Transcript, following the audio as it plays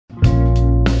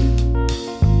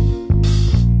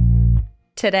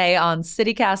Today on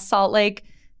CityCast Salt Lake,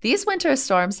 these winter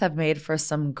storms have made for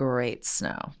some great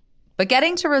snow. But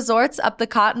getting to resorts up the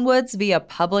Cottonwoods via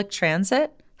public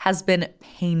transit has been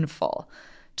painful.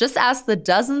 Just ask the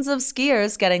dozens of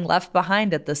skiers getting left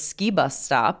behind at the ski bus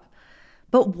stop.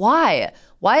 But why?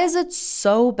 Why is it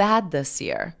so bad this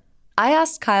year? I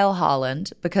asked Kyle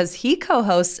Holland because he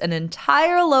co-hosts an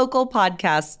entire local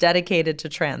podcast dedicated to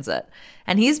transit,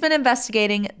 and he's been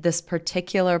investigating this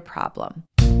particular problem.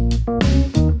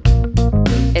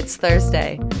 It's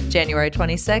Thursday, January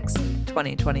 26th,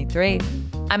 2023.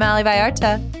 I'm Ali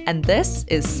Vallarta, and this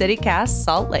is CityCast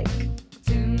Salt Lake.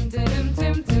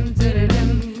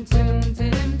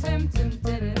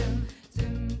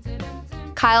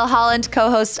 Kyle Holland,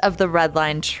 co-host of the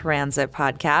Redline Transit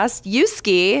podcast. You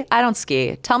ski. I don't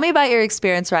ski. Tell me about your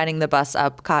experience riding the bus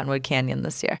up Cottonwood Canyon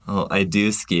this year. Oh, I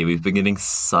do ski. We've been getting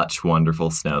such wonderful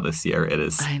snow this year. It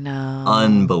is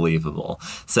unbelievable.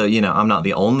 So, I'm not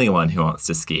the only one who wants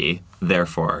to ski.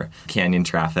 Therefore, canyon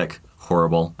traffic,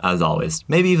 horrible, as always.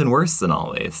 Maybe even worse than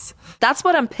always. That's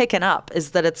what I'm picking up,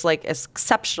 is that it's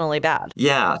exceptionally bad.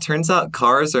 Yeah, turns out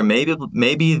cars are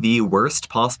maybe the worst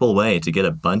possible way to get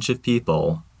a bunch of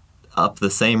people up the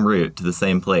same route to the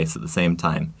same place at the same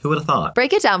time. Who would have thought?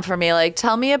 Break it down for me.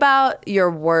 Tell me about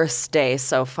your worst day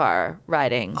so far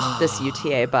riding this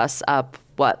UTA bus up,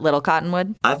 Little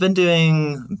Cottonwood? I've been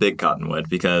doing Big Cottonwood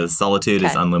because Solitude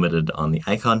is unlimited on the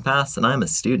Icon Pass, and I'm a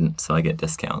student, so I get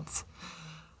discounts.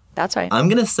 That's right. I'm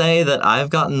going to say that I've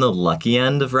gotten the lucky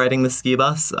end of riding the ski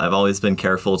bus. I've always been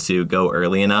careful to go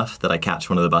early enough that I catch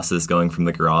one of the buses going from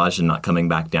the garage and not coming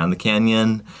back down the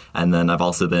canyon. And then I've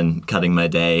also been cutting my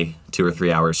day 2 or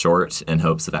 3 hours short in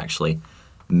hopes of actually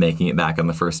making it back on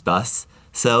the first bus.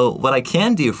 So what I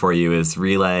can do for you is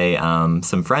relay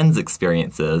some friends'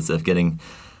 experiences of getting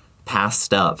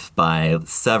passed up by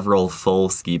several full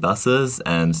ski buses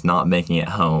and not making it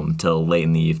home till late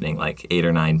in the evening, like 8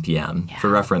 or 9 p.m. Yeah, For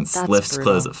reference, lifts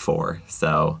close at 4,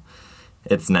 so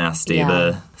it's nasty. Yeah.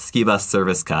 The ski bus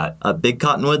service cut. Big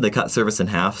Cottonwood, they cut service in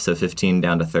half, so 15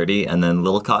 down to 30, and then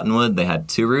Little Cottonwood, they had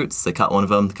 2 routes. They cut one of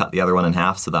them, cut the other one in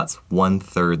half, so that's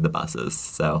 1/3 the buses,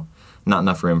 so not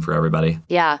enough room for everybody.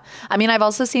 Yeah. I mean, I've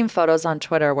also seen photos on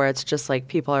Twitter where it's just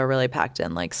people are really packed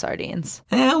in like sardines.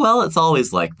 Yeah, well, it's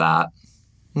always like that.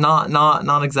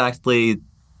 Not exactly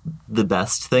the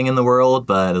best thing in the world,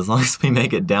 but as long as we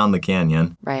make it down the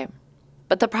canyon. Right.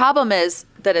 But the problem is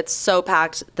that it's so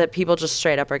packed that people just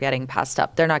straight up are getting passed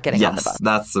up. They're not getting on the bus. Yes,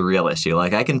 that's the real issue.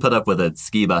 I can put up with a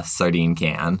ski bus sardine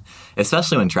can,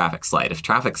 especially when traffic's light. If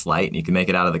traffic's light and you can make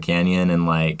it out of the canyon in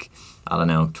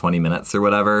 20 minutes or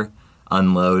whatever,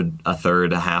 unload a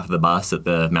half of the bus at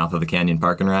the mouth of the canyon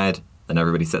park and ride, then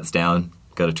everybody sits down,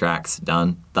 go to tracks,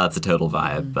 done. That's a total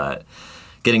vibe. But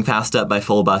getting passed up by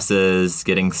full buses,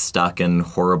 getting stuck in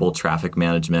horrible traffic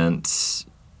management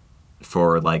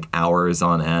for hours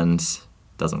on end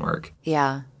doesn't work.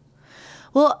 Yeah.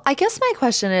 Well, I guess my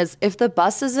question is, if the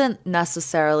bus isn't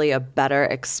necessarily a better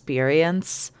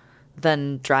experience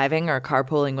than driving or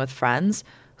carpooling with friends,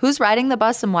 who's riding the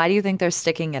bus and why do you think they're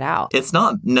sticking it out? It's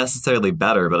not necessarily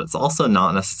better, but it's also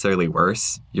not necessarily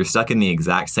worse. You're stuck in the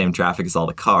exact same traffic as all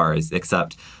the cars,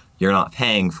 except you're not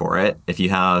paying for it. If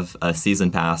you have a season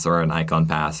pass or an Icon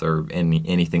Pass or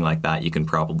anything like that, you can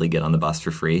probably get on the bus for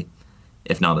free.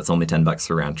 If not, it's only $10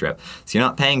 for round trip. So you're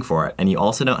not paying for it. And you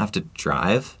also don't have to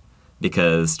drive,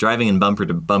 because driving in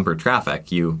bumper-to-bumper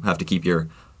traffic, you have to keep your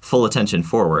full attention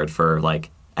forward for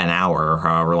an hour or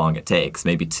however long it takes,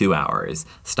 maybe 2 hours.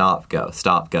 Stop, go.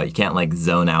 You can't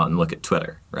zone out and look at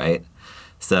Twitter, right?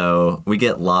 So we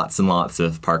get lots and lots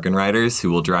of park and riders who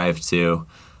will drive to,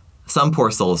 some poor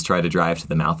souls try to drive to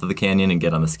the mouth of the canyon and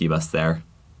get on the ski bus there.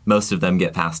 Most of them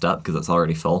get passed up because it's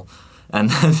already full. And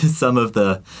then some of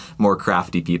the more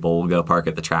crafty people will go park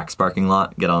at the tracks parking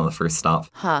lot, get on the first stop.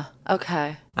 Huh,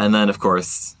 okay. And then, of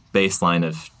course, baseline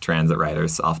of transit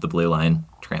riders off the Blue Line.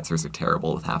 Transfers are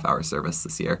terrible with half-hour service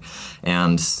this year.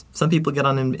 And some people get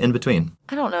on in between.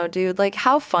 I don't know, dude.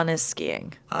 How fun is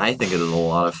skiing? I think it is a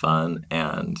lot of fun,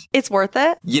 and it's worth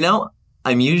it?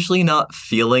 I'm usually not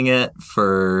feeling it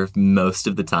for most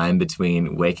of the time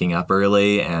between waking up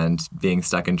early and being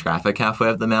stuck in traffic halfway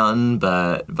up the mountain,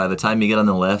 but by the time you get on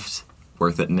the lift,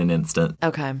 worth it in an instant.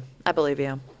 Okay, I believe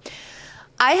you.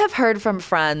 I have heard from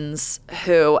friends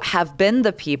who have been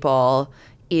the people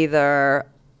either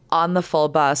on the full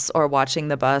bus or watching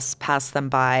the bus pass them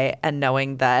by and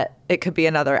knowing that it could be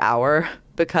another hour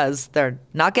because they're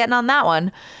not getting on that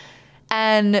one.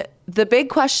 And the big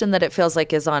question that it feels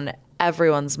like is on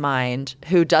everyone's mind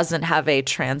who doesn't have a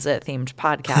transit-themed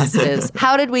podcast is,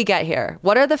 how did we get here?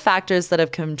 What are the factors that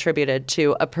have contributed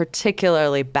to a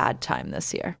particularly bad time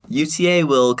this year? UTA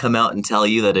will come out and tell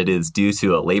you that it is due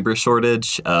to a labor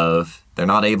shortage of they're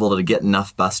not able to get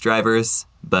enough bus drivers,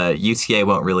 but UTA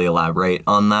won't really elaborate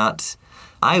on that.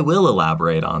 I will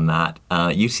elaborate on that.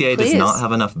 UTA does not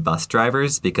have enough bus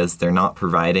drivers because they're not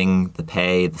providing the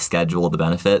pay, the schedule, the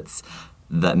benefits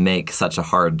that make such a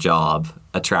hard job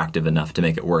attractive enough to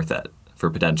make it worth it for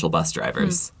potential bus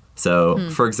drivers. So,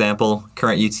 for example,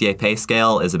 current UTA pay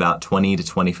scale is about $20 to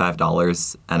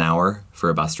 $25 an hour for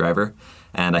a bus driver.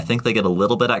 And I think they get a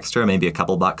little bit extra, maybe a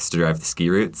couple bucks to drive the ski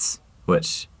routes,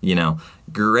 which,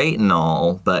 great and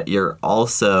all, but you're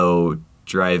also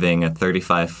driving a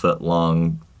 35-foot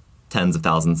long, tens of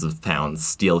thousands of pounds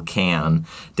steel can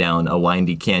down a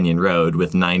windy canyon road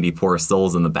with 90 poor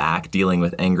souls in the back dealing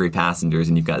with angry passengers,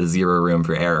 and you've got zero room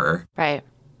for error. Right.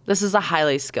 This is a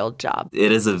highly skilled job.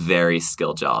 It is a very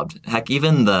skilled job. Heck,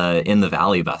 even in the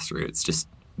valley bus routes, just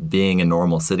being a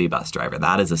normal city bus driver,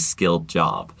 that is a skilled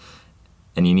job.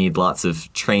 And you need lots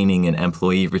of training and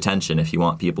employee retention if you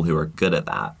want people who are good at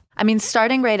that. I mean,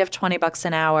 starting rate of $20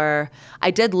 an hour. I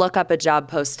did look up a job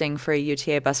posting for a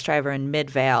UTA bus driver in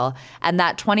Midvale, and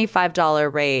that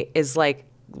 $25 rate is like,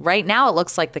 right now it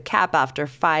looks like the cap after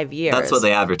 5 years. That's what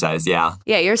they advertise, yeah.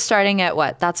 Yeah, you're starting at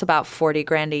what? That's about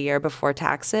 $40,000 a year before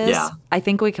taxes. Yeah. I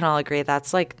think we can all agree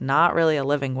that's like not really a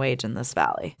living wage in this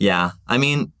valley. Yeah. I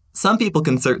mean, some people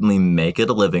can certainly make it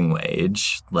a living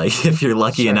wage. Like if you're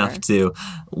lucky enough to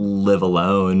live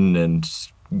alone and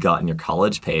gotten your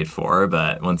college paid for,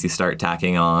 but once you start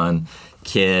tacking on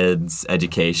kids,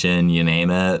 education, you name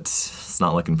it, it's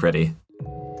not looking pretty.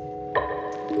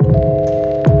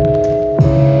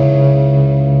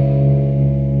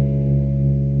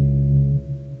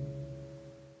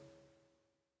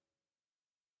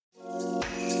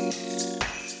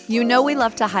 You know we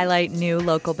love to highlight new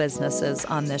local businesses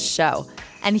on this show,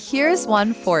 and here's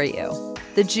one for you.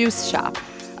 The Juice Shop,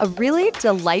 a really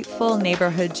delightful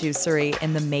neighborhood juicery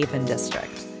in the Maven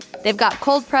district. They've got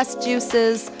cold-pressed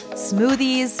juices,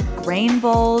 smoothies, grain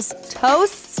bowls,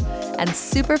 toasts, and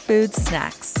superfood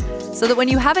snacks. So that when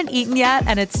you haven't eaten yet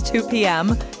and it's 2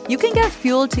 p.m., you can get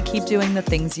fueled to keep doing the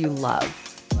things you love.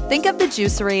 Think of the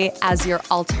juicery as your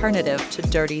alternative to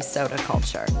dirty soda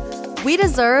culture. We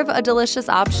deserve a delicious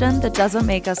option that doesn't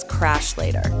make us crash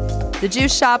later. The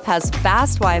Juice Shop has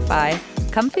fast Wi-Fi,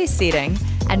 comfy seating,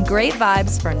 and great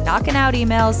vibes for knocking out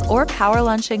emails or power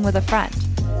lunching with a friend.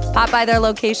 Pop by their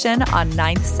location on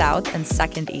 9th South and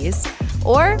 2nd East,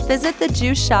 or visit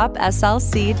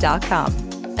thejuiceshopslc.com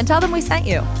and tell them we sent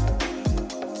you.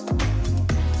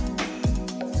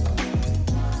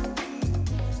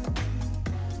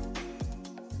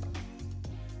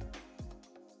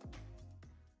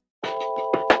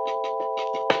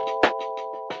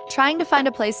 Trying to find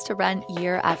a place to rent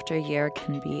year after year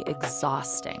can be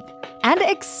exhausting and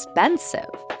expensive.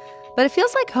 But it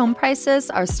feels like home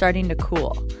prices are starting to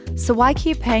cool. So why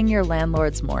keep paying your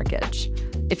landlord's mortgage?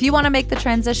 If you want to make the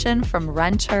transition from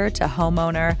renter to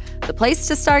homeowner, the place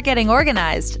to start getting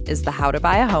organized is the How to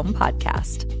Buy a Home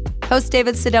podcast. Host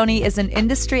David Sidoni is an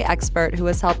industry expert who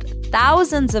has helped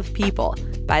thousands of people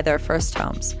buy their first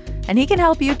homes, and he can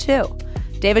help you too.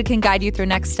 David can guide you through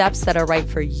next steps that are right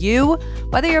for you,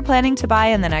 whether you're planning to buy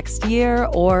in the next year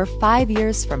or 5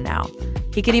 years from now.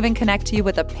 He can even connect you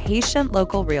with a patient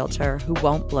local realtor who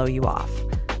won't blow you off.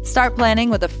 Start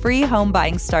planning with a free home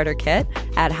buying starter kit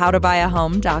at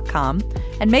howtobuyahome.com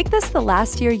and make this the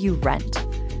last year you rent.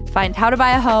 Find How to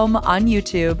Buy a Home on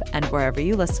YouTube and wherever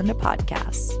you listen to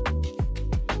podcasts.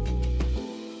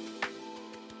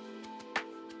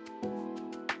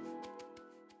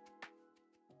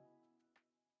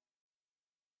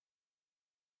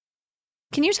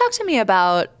 Can you talk to me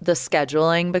about the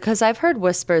scheduling? Because I've heard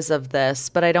whispers of this,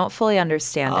 but I don't fully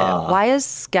understand it. Why is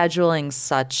scheduling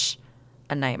such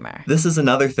a nightmare? This is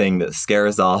another thing that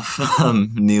scares off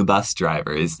new bus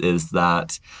drivers, is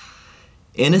that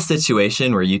in a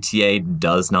situation where UTA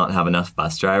does not have enough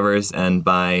bus drivers, and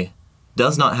by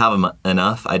does not have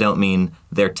enough, I don't mean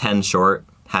they're 10 short,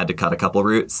 had to cut a couple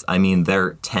routes. I mean,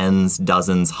 they're tens,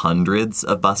 dozens, hundreds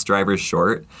of bus drivers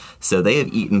short. So they have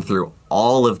eaten through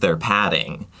all of their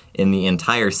padding in the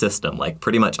entire system, like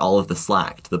pretty much all of the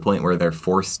slack, to the point where they're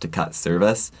forced to cut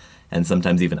service and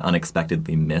sometimes even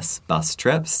unexpectedly miss bus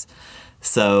trips.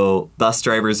 So bus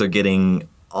drivers are getting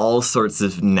all sorts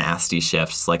of nasty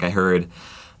shifts. Like I heard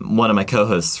one of my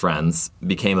co-host's friends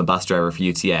became a bus driver for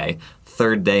UTA.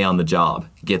 Third day on the job,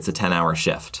 gets a 10-hour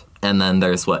shift And then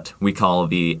there's what we call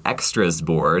the extras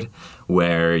board,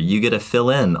 where you get to fill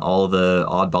in all the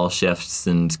oddball shifts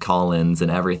and call-ins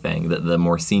and everything that the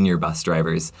more senior bus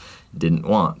drivers didn't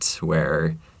want,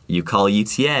 where you call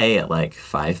UTA at like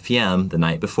 5 p.m. the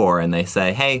night before and they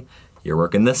say, hey, you're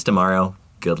working this tomorrow.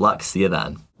 Good luck. See you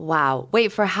then. Wow.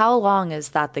 Wait, for how long is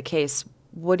that the case?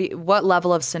 What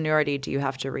level of seniority do you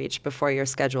have to reach before your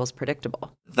schedule is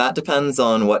predictable? That depends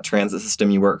on what transit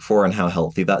system you work for and how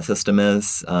healthy that system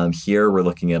is. Here, we're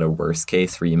looking at a worst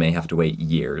case where you may have to wait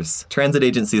years. Transit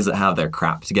agencies that have their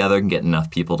crap together can get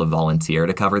enough people to volunteer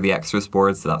to cover the extras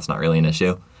board, so that's not really an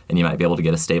issue. And you might be able to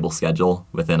get a stable schedule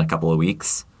within a couple of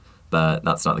weeks, but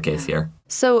that's not the case here.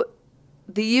 So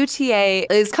the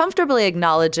UTA is comfortably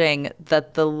acknowledging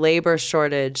that the labor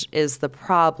shortage is the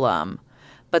problem,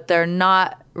 but they're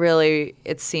not really,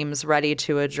 it seems, ready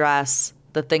to address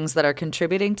the things that are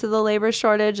contributing to the labor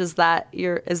shortage. Is that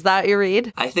your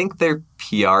read? I think their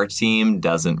PR team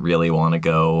doesn't really want to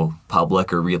go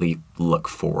public or really look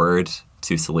forward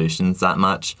to solutions that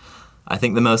much. I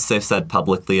think the most they've said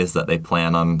publicly is that they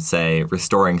plan on, say,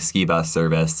 restoring ski bus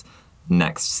service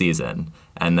next season.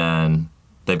 And then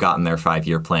they've gotten their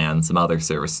 5-year plan, some other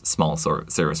small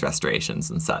service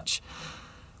restorations and such.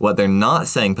 What they're not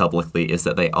saying publicly is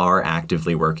that they are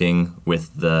actively working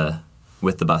with the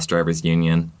bus drivers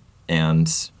union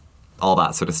and all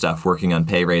that sort of stuff, working on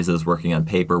pay raises, working on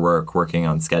paperwork, working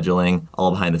on scheduling, all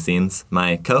behind the scenes.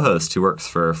 My co-host, who works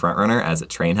for Frontrunner as a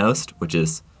train host, which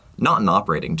is not an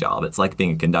operating job, it's like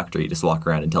being a conductor, you just walk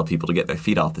around and tell people to get their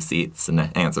feet off the seats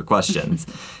and answer questions,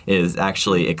 is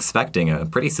actually expecting a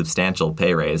pretty substantial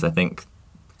pay raise, I think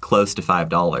close to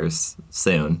 $5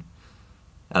 soon,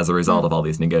 as a result of all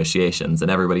these negotiations, and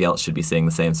everybody else should be seeing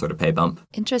the same sort of pay bump.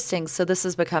 Interesting. So this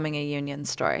is becoming a union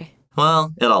story.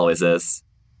 Well, it always is.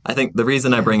 I think the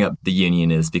reason I bring up the union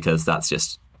is because that's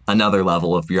just another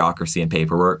level of bureaucracy and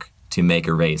paperwork to make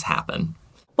a raise happen.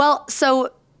 Well,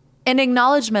 so in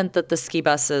acknowledgement that the ski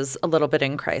bus is a little bit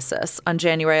in crisis, on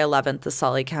January 11th, the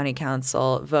Salt Lake County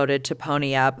Council voted to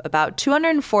pony up about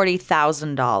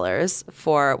 $240,000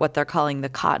 for what they're calling the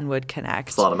Cottonwood Connect.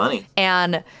 It's a lot of money.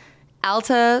 And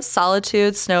Alta,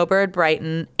 Solitude, Snowbird,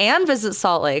 Brighton, and Visit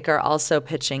Salt Lake are also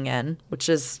pitching in, which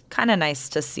is kind of nice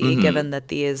to see, given that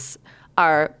these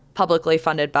are publicly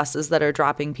funded buses that are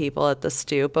dropping people at the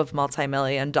stoop of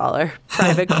multi-million-dollar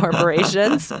private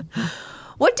corporations.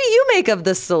 What do you make of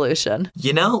this solution?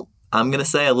 You know, I'm going to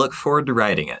say I look forward to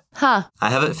riding it. Huh.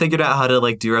 I haven't figured out how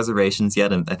to do reservations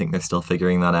yet, and I think they're still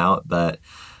figuring that out, but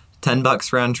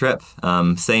 $10 round trip,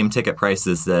 same ticket price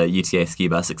as the UTA ski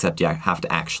bus, except you have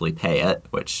to actually pay it,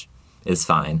 which is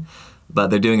fine. But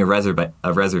they're doing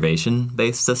a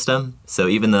reservation-based system, so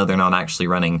even though they're not actually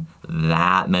running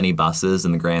that many buses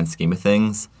in the grand scheme of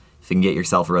things, if you can get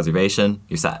yourself a reservation,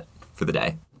 you're set for the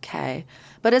day. Okay.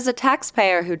 But as a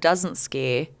taxpayer who doesn't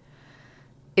ski,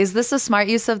 is this a smart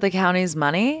use of the county's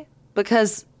money?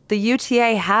 Because the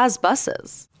UTA has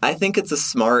buses. I think it's a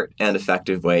smart and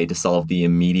effective way to solve the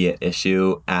immediate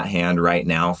issue at hand right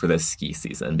now for this ski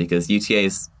season, because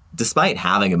UTA's, despite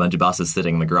having a bunch of buses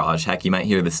sitting in the garage, heck, you might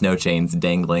hear the snow chains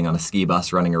dangling on a ski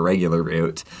bus running a regular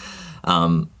route,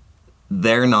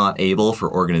 they're not able,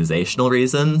 for organizational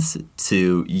reasons,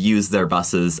 to use their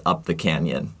buses up the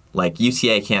canyon. Like,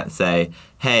 UTA can't say,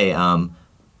 hey,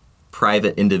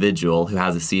 private individual who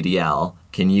has a CDL,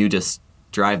 can you just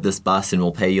drive this bus and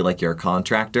we'll pay you like you're a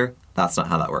contractor? That's not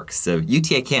how that works. So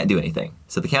UTA can't do anything.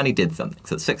 So the county did something.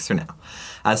 So it's fixed for now.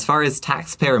 As far as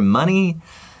taxpayer money,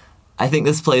 I think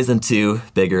this plays into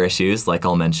bigger issues. Like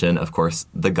I'll mention, of course,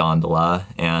 the gondola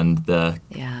and the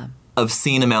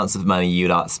obscene amounts of money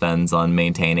UDOT spends on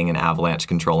maintaining and avalanche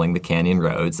controlling the canyon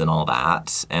roads and all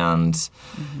that. And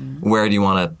where do you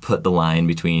want to put the line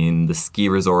between the ski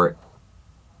resort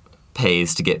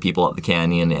pays to get people up the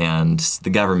canyon and the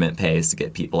government pays to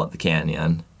get people up the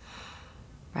canyon?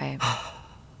 Right.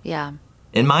 Yeah.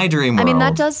 In my dream world. I mean,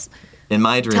 that does. In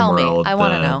my dream tell world. Me. I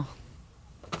want to know.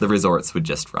 The resorts would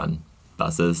just run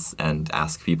buses and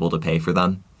ask people to pay for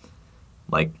them.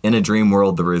 Like, in a dream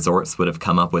world, the resorts would have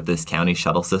come up with this county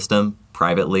shuttle system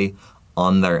privately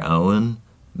on their own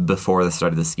before the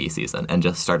start of the ski season and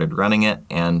just started running it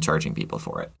and charging people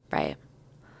for it. Right.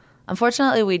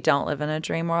 Unfortunately, we don't live in a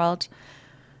dream world.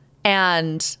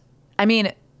 And, I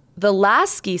mean, the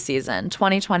last ski season,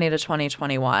 2020 to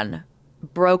 2021,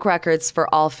 broke records for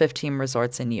all 15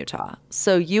 resorts in Utah.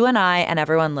 So you and I and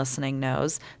everyone listening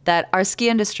knows that our ski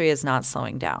industry is not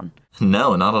slowing down.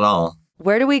 No, not at all.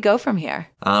 Where do we go from here?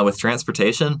 With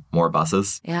transportation, more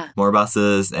buses. Yeah. More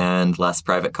buses and less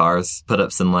private cars. Put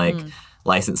up some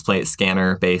license plate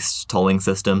scanner-based tolling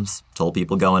systems. Toll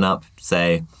people going up,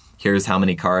 say, Here's how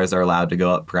many cars are allowed to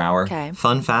go up per hour. Okay.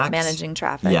 Fun fact. Managing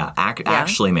traffic. Yeah,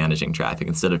 actually managing traffic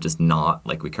instead of just not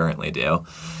like we currently do.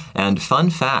 And fun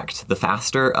fact, the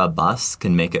faster a bus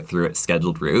can make it through its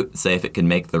scheduled route, say if it can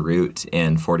make the route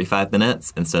in 45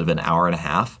 minutes instead of an hour and a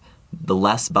half, the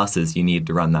less buses you need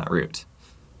to run that route.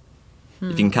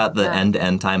 If you can cut the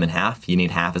end-to-end time in half, you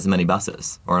need half as many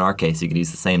buses. Or in our case, you could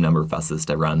use the same number of buses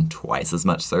to run twice as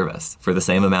much service for the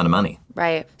same amount of money.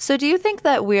 Right. So do you think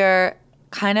that we're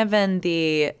kind of in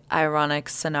the ironic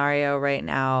scenario right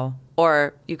now,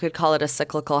 or you could call it a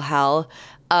cyclical hell,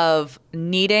 of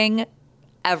needing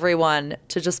everyone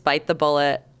to just bite the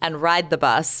bullet and ride the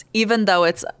bus, even though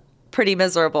it's pretty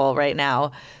miserable right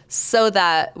now, so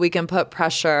that we can put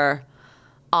pressure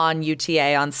on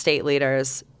UTA, on state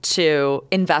leaders, to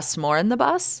invest more in the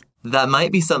bus? That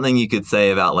might be something you could say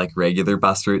about like regular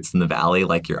bus routes in the valley,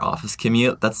 like your office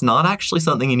commute. That's not actually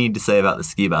something you need to say about the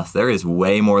ski bus. There is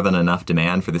way more than enough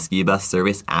demand for the ski bus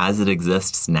service as it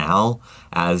exists now,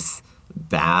 as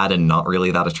bad and not really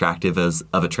that attractive as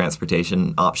of a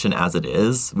transportation option as it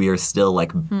is. We are still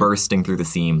like bursting through the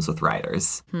seams with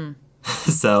riders.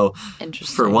 So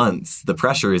for once, the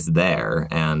pressure is there,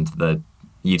 and the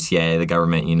UTA, the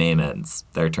government, you name it, it's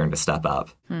their turn to step up.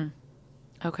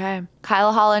 Okay.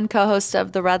 Kyle Holland, co-host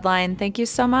of The Red Line, thank you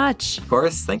so much. Of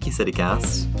course. Thank you,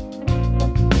 CityCast.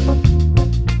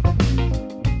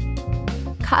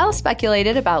 Kyle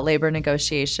speculated about labor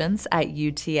negotiations at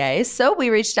UTA, so we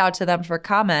reached out to them for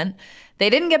comment. They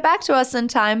didn't get back to us in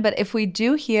time, but if we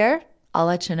do hear, I'll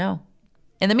let you know.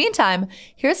 In the meantime,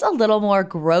 here's a little more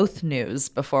growth news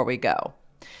before we go.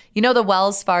 You know the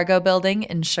Wells Fargo building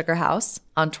in Sugar House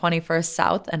on 21st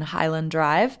South and Highland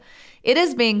Drive? It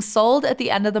is being sold at the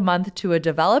end of the month to a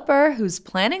developer who's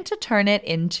planning to turn it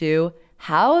into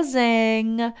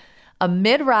housing, a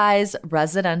mid-rise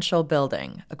residential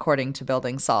building, according to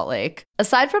Building Salt Lake.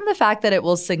 Aside from the fact that it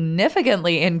will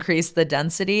significantly increase the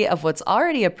density of what's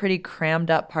already a pretty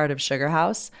crammed up part of Sugar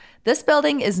House, this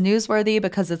building is newsworthy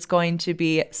because it's going to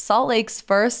be Salt Lake's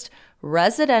first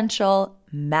residential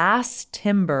mass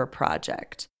timber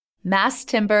project. Mass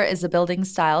timber is a building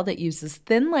style that uses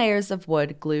thin layers of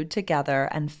wood glued together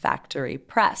and factory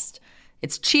pressed.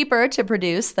 It's cheaper to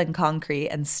produce than concrete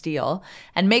and steel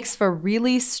and makes for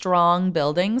really strong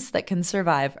buildings that can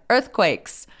survive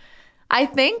earthquakes. I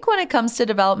think when it comes to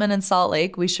development in Salt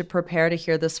Lake, we should prepare to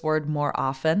hear this word more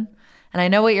often. And I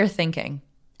know what you're thinking.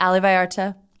 Ali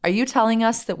Vallarta, are you telling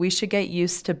us that we should get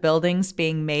used to buildings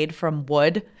being made from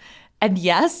wood? And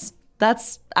yes,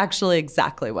 that's actually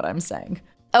exactly what I'm saying.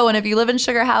 Oh, and if you live in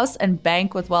Sugar House and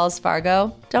bank with Wells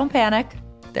Fargo, don't panic.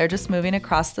 They're just moving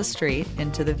across the street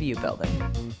into the View building.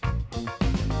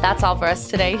 That's all for us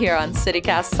today here on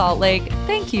CityCast Salt Lake.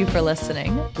 Thank you for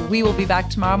listening. We will be back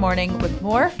tomorrow morning with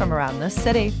more from around this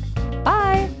city.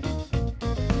 Bye.